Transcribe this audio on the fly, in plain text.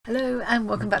Hello and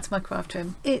welcome back to my craft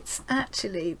room. It's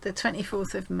actually the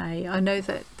 24th of May. I know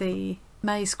that the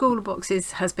May Scrawlr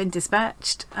boxes has been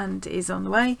dispatched and is on the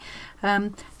way,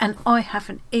 and I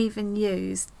haven't even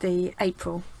used the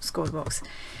April Scrawlr box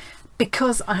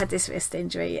because I had this wrist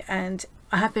injury, and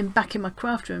I have been back in my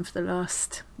craft room for the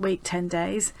last week, 10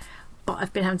 days, but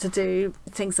I've been having to do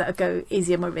things that go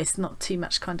easy on my wrist, not too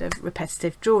much kind of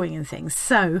repetitive drawing and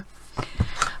things.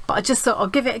 But I just thought I'll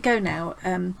give it a go now,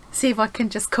 see if I can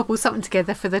just cobble something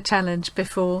together for the challenge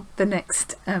before the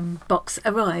next box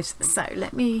arrives. So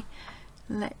let me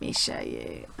show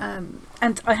you.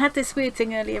 And I had this weird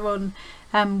thing earlier on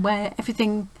where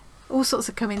all sorts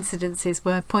of coincidences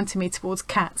were pointing me towards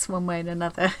cats one way and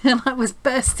another, and I was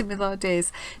bursting with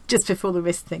ideas just before the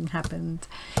wrist thing happened.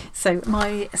 So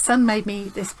my son made me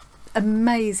this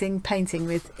amazing painting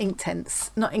with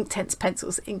Inktense, not Inktense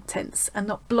pencils, Inktense, and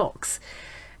not blocks.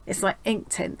 It's like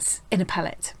Inktense in a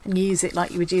palette, and you use it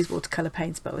like you would use watercolour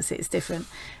paints, but obviously it's different.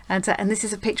 And this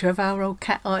is a picture of our old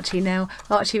cat Archie. Now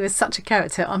Archie was such a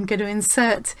character. I'm going to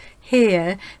insert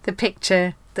here the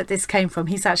picture that this came from.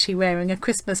 He's actually wearing a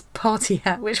Christmas party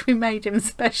hat which we made him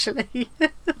specially.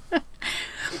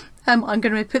 I'm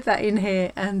going to put that in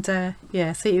here, and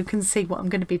yeah, so you can see what I'm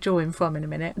going to be drawing from in a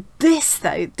minute. This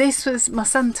was my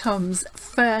son Tom's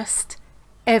first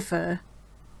ever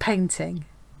painting.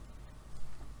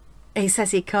 He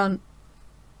says he can't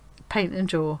paint and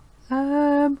draw.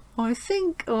 I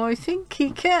think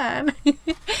he can.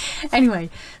 Anyway,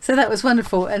 so that was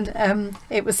wonderful, and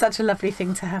it was such a lovely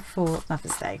thing to have for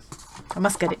Mother's Day. I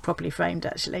must get it properly framed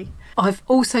actually. I've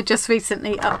also just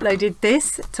recently uploaded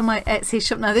this to my Etsy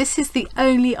shop. Now this is the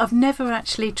only, I've never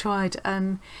actually tried,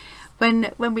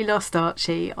 when we lost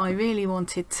Archie, I really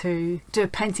wanted to do a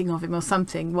painting of him or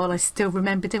something while I still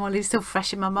remembered him, while he was still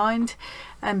fresh in my mind,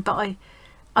 but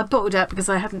I bottled out because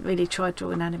I hadn't really tried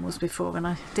drawing animals before, and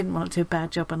I didn't want to do a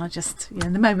bad job, and I just, you know,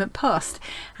 the moment passed,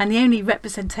 and the only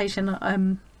representation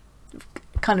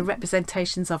kind of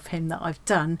representations of him that I've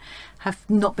done have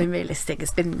not been realistic.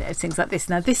 It's been things like this.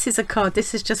 Now this is a card,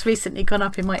 this has just recently gone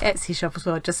up in my Etsy shop as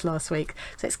well, just last week.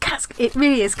 So it's cats, it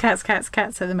really is cats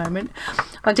at the moment.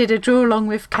 I did a draw along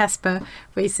with Casper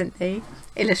recently,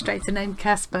 illustrator named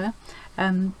Casper,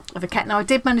 of a cat. Now I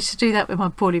did manage to do that with my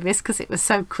poorly wrist because it was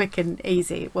so quick and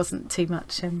easy. It wasn't too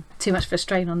much for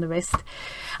strain on the wrist.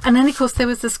 And then of course there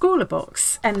was the Scrawlr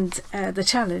box, and the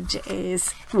challenge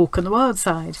is Walk on the Wild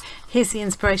Side. Here's the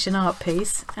inspiration art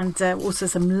piece, and also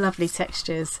some lovely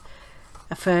textures,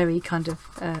 a furry kind of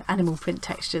animal print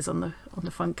textures on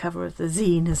the front cover of the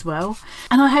zine as well.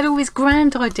 And I had all these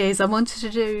grand ideas. I wanted to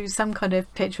do some kind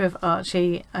of picture of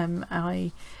Archie.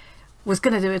 I was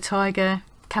going to do a tiger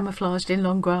camouflaged in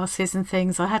long grasses and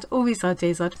things. I had all these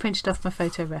ideas. I'd printed off my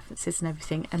photo references and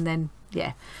everything, and then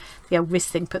yeah, the old wrist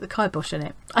thing, put the kibosh on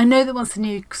it. I know that once the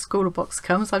new Scrawlr box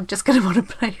comes, I'm just going to want to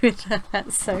play with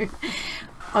that, so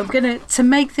I'm going to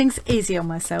make things easy on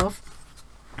myself,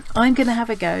 I'm going to have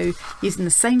a go using the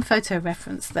same photo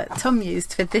reference that Tom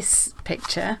used for this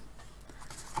picture,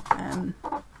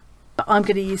 but I'm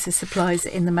going to use the supplies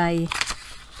in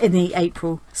the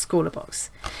April Scrawlr box.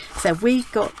 So we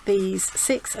got these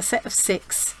a set of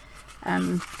six,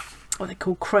 what they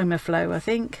call Chromaflow, I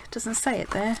think. Doesn't say it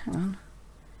there. Hang on.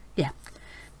 Yeah,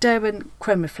 Durban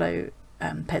Chromaflow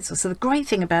pencils. So the great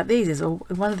thing about these is, or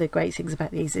one of the great things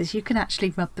about these is, you can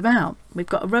actually rub them out. We've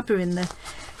got a rubber in the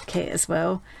kit as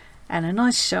well, and a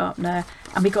nice sharpener,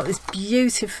 and we got this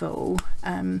beautiful,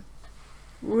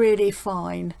 really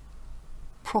fine,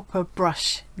 proper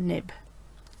brush nib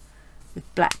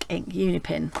with black ink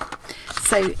Unipin.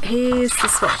 So here's the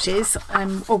swatches,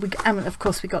 and of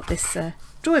course we got this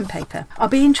drawing paper. I'll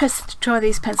be interested to try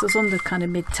these pencils on the kind of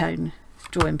mid-tone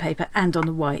drawing paper and on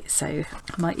the white, so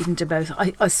I might even do both.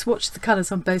 I swatched the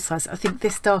colours on both sides. I think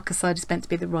this darker side is meant to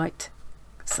be the right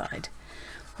side,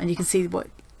 and you can see what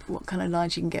kind of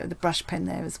lines you can get with the brush pen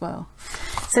there as well.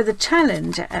 So the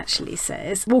challenge actually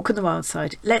says, walk on the wild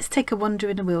side. Let's take a wander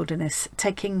in the wilderness,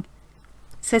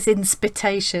 says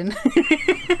inspiration.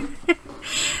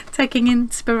 Taking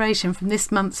inspiration from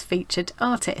this month's featured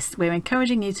artist, we're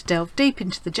encouraging you to delve deep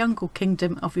into the jungle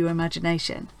kingdom of your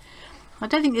imagination. I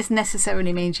don't think this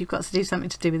necessarily means you've got to do something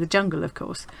to do with the jungle, of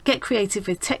course. Get creative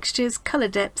with textures, colour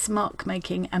depths, mark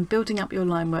making, and building up your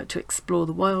line work to explore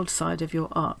the wild side of your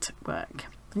artwork.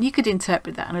 And you could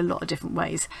interpret that in a lot of different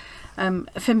ways.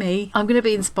 For me, I'm going to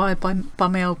be inspired by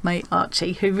my old mate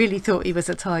Archie, who really thought he was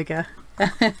a tiger.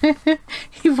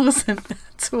 He wasn't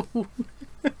at all.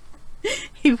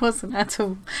 He wasn't at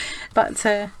all. But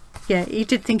yeah, he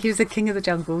did think he was the king of the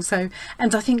jungle. So,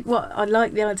 and I think what I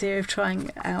like the idea of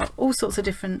trying out all sorts of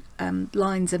different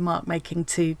lines and mark making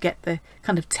to get the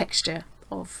kind of texture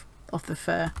of the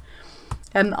fur.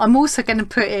 I'm also going to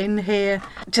put in here,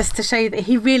 just to show you that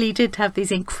he really did have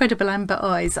these incredible amber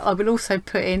eyes, I will also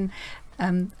put in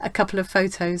a couple of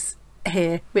photos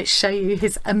here which show you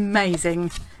his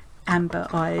amazing amber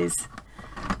eyes.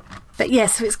 But yeah,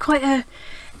 so it's quite a,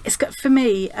 it's got, for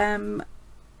me, I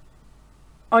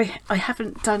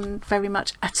haven't done very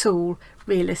much at all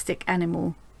realistic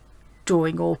animal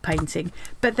drawing or painting,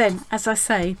 but then, as I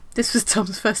say, this was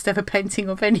Tom's first ever painting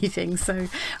of anything, so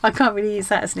I can't really use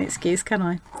that as an excuse, can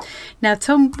I? Now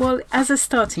Tom, well, as a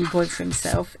starting point for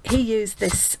himself, he used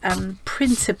this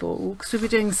printable, because we were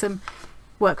doing some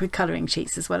work with colouring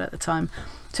sheets as well at the time,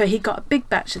 so he got a big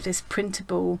batch of this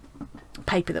printable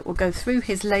paper that will go through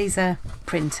his laser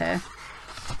printer,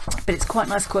 but it's quite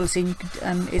nice quality, and you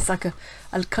could, it's like a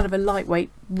kind of a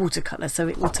lightweight watercolour, so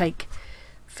it will take,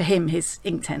 for him, his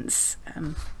Inktense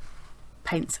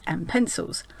paints and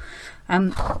pencils,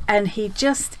 and he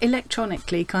just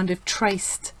electronically kind of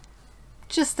traced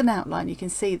just an outline, you can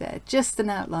see there, just an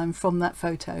outline from that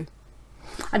photo,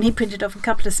 and he printed off a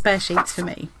couple of spare sheets for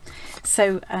me.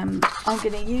 So I'm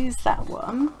going to use that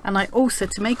one, and I also,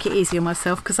 to make it easy on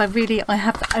myself, because I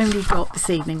have only got this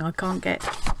evening, I can't get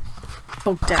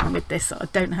bogged down with this, I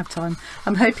don't have time.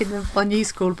 I'm hoping that my new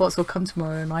Scrawlr box will come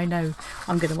tomorrow, and I know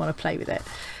I'm going to want to play with it,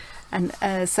 and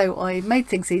so I made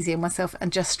things easy on myself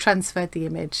and just transferred the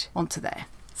image onto there,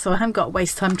 so I haven't got to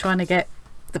waste time trying to get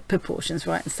the proportions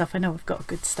right and stuff. I know I've got a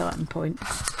good starting point.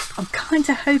 I'm kind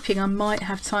of hoping I might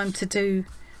have time to do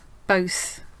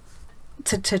both,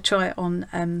 to try it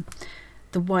on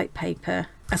the white paper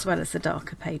as well as the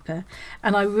darker paper,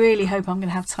 and I really hope I'm going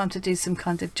to have time to do some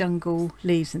kind of jungle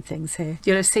leaves and things here.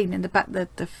 You'll have seen in the back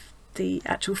the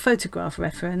actual photograph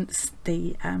reference,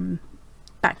 the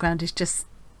background is just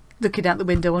looking out the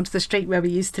window onto the street where we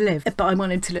used to live, but I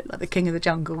want him to look like the king of the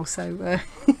jungle, so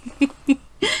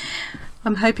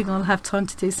I'm hoping I'll have time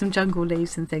to do some jungle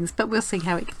leaves and things, but we'll see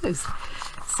how it goes.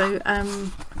 So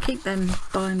keep them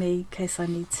by me in case I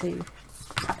need to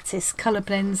practice colour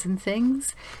blends and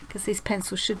things, because these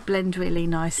pencils should blend really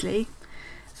nicely.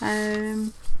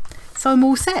 So I'm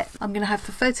all set. I'm going to have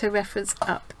the photo reference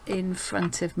up in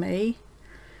front of me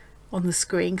on the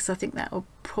screen, because I think that will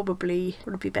probably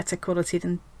be better quality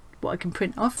than what I can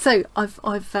print off. So I've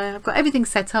got everything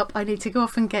set up. I need to go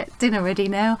off and get dinner ready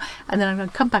now, and then I'm going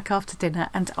to come back after dinner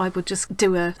and I will just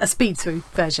do a speed through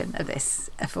version of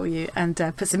this for you and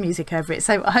put some music over it.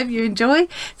 So I hope you enjoy.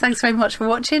 Thanks very much for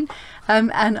watching,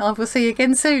 and I will see you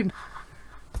again soon.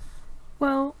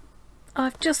 Well,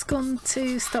 I've just gone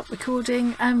to stop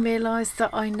recording and realised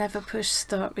that I never pushed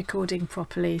start recording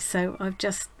properly, so I've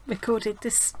just recorded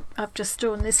this, I've just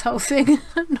drawn this whole thing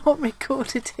and not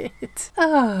recorded it.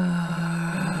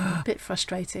 A bit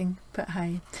frustrating, but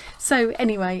hey. So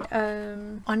anyway,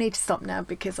 I need to stop now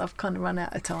because I've kind of run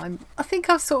out of time. I think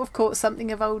I've sort of caught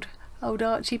something of old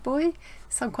Archie boy,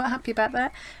 so I'm quite happy about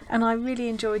that, and I really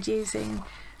enjoyed using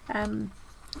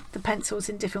the pencils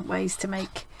in different ways to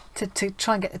make to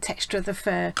try and get the texture of the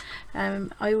fur.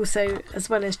 I also, as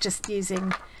well as just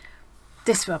using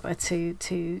this rubber to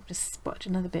just watch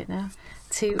another bit now,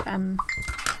 to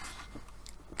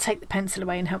take the pencil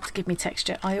away and help to give me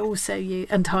texture, I also use,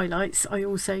 and highlights, I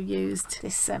also used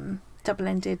this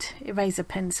double-ended eraser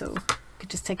pencil. You could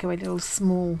just take away little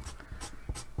small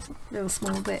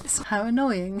bits. How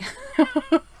annoying.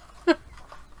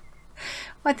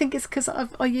 I think it's because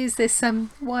I use this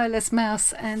wireless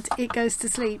mouse and it goes to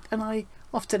sleep, and I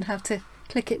often have to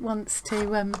click it once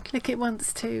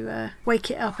to wake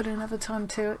it up, and another time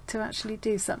to actually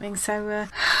do something. So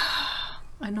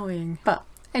annoying. But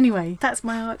anyway, that's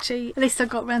my Archie. At least I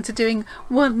got around to doing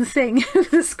one thing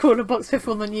with the Scrawlr box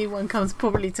before the new one comes,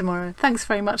 probably tomorrow. Thanks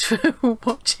very much for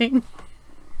watching.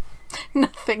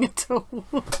 Nothing at all.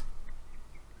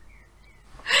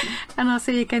 And I'll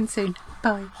see you again soon.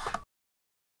 Bye.